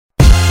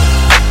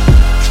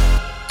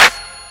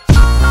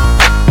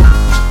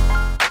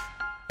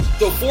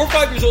So 4 or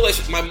 5 years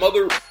old, my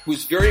mother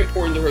was very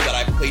important to her that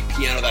I played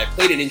piano, that I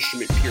played an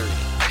instrument, period.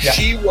 Yeah.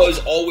 She was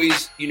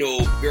always,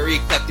 very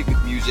eclectic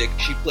with music.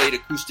 She played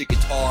acoustic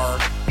guitar.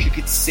 She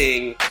could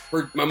sing.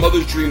 My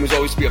mother's dream was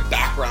always to be a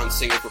background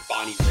singer for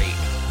Bonnie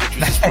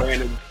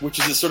Raitt, which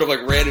is this sort of like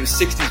random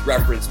 60s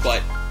reference.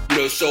 But,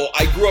 so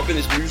I grew up in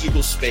this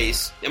musical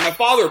space. And my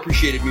father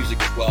appreciated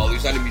music as well. He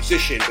was not a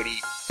musician, but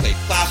he played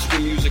classical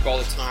music all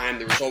the time.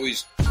 There was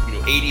always,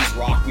 80s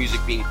rock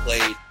music being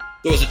played.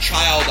 So as a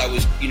child, I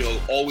was,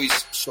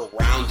 always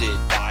surrounded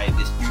by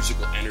this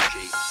musical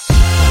energy.